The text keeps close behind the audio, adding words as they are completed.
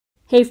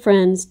Hey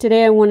friends,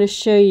 today I want to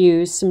show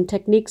you some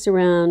techniques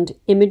around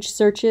image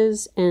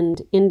searches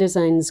and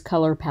InDesign's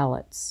color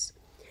palettes.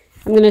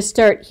 I'm going to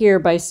start here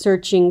by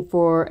searching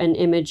for an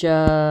image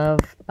of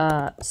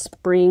a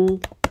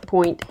spring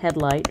point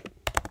headlight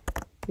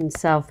in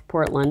South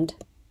Portland.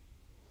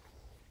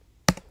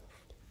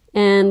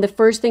 And the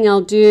first thing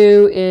I'll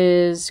do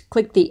is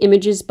click the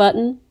Images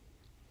button.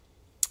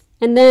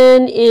 And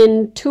then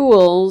in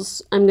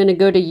Tools, I'm going to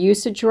go to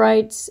Usage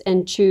Rights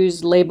and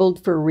choose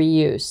Labeled for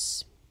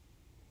Reuse.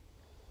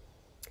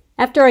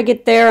 After I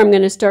get there, I'm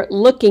going to start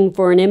looking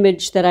for an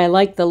image that I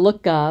like the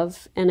look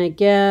of, and I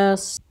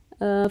guess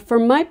for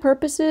my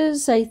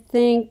purposes, I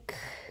think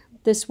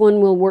this one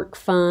will work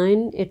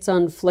fine. It's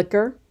on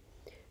Flickr.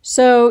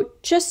 So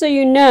just so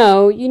you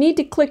know, you need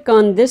to click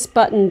on this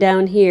button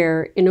down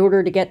here in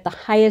order to get the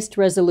highest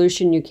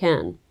resolution you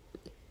can.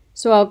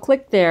 So I'll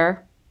click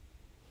there,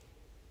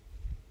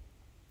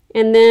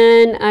 and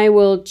then I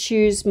will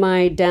choose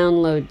my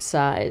download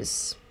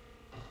size.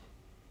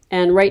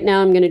 And right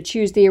now I'm going to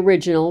choose the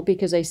original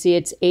because I see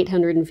it's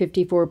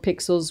 854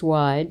 pixels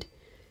wide.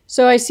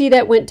 So I see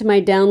that went to my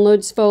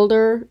downloads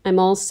folder. I'm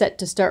all set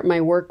to start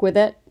my work with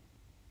it.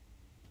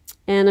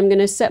 And I'm going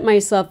to set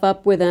myself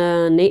up with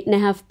an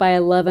 8.5 by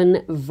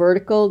 11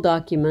 vertical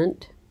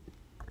document.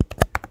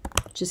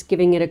 Just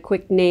giving it a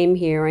quick name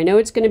here. I know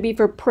it's going to be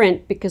for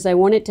print because I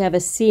want it to have a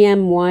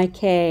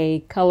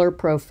CMYK color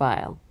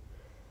profile.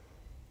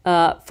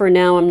 For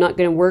now I'm not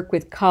going to work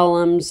with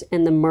columns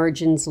and the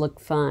margins look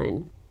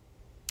fine.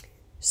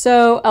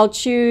 So I'll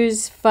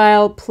choose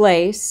File,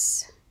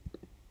 Place,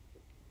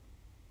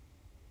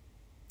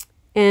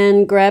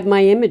 and grab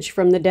my image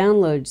from the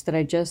downloads that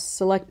I just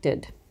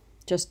selected,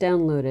 just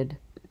downloaded.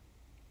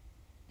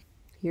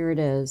 Here it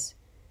is.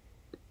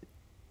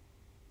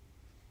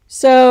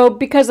 So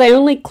because I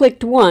only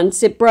clicked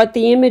once, it brought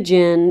the image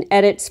in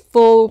at its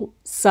full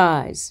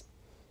size.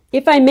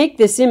 If I make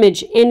this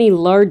image any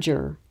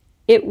larger,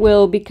 it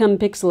will become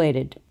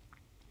pixelated.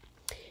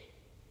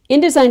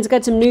 InDesign's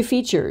got some new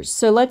features,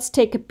 so let's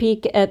take a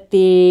peek at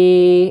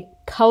the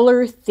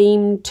Color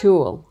Theme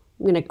tool.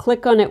 I'm going to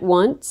click on it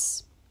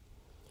once,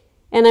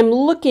 and I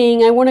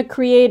want to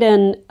create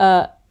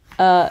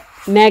a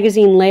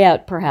magazine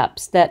layout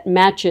perhaps that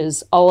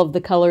matches all of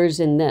the colors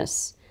in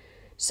this.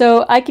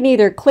 So I can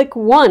either click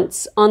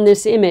once on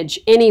this image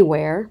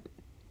anywhere,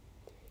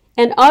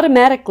 and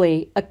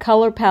automatically a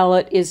color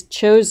palette is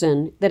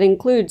chosen that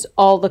includes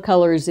all the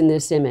colors in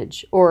this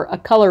image, or a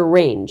color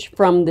range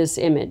from this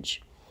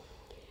image.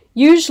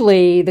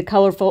 Usually the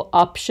colorful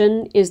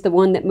option is the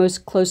one that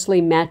most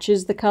closely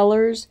matches the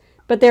colors,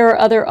 but there are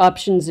other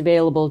options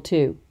available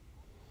too.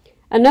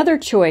 Another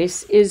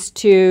choice is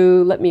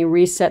to, let me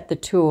reset the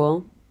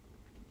tool,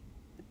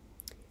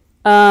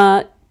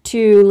 let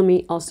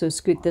me also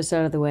scoot this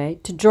out of the way,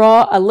 to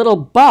draw a little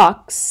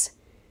box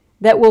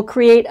that will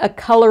create a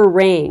color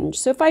range.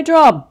 So if I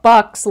draw a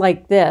box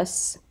like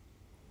this,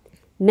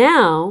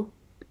 now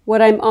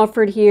what I'm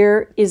offered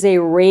here is a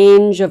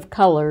range of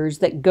colors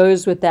that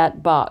goes with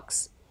that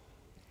box.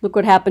 Look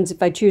what happens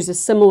if I choose a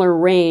similar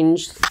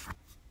range.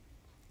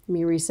 Let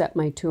me reset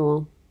my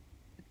tool.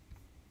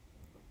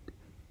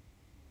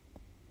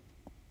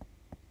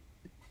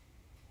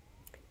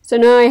 So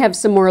now I have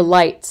some more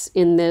lights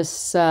in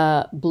this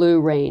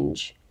blue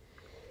range.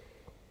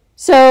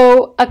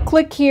 So a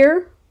click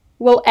here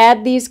will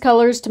add these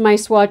colors to my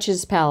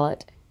swatches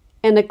palette.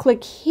 And a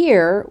click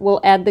here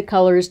will add the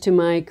colors to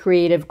my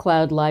Creative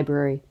Cloud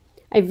library.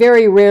 I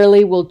very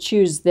rarely will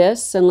choose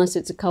this unless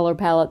it's a color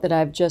palette that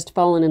I've just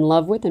fallen in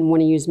love with and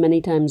want to use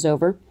many times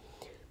over.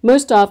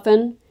 Most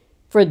often,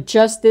 for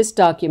just this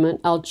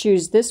document, I'll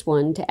choose this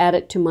one to add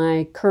it to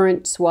my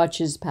current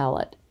swatches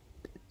palette.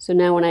 So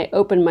now when I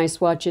open my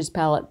swatches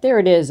palette, there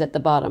it is at the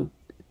bottom,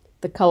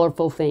 the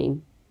colorful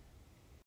theme.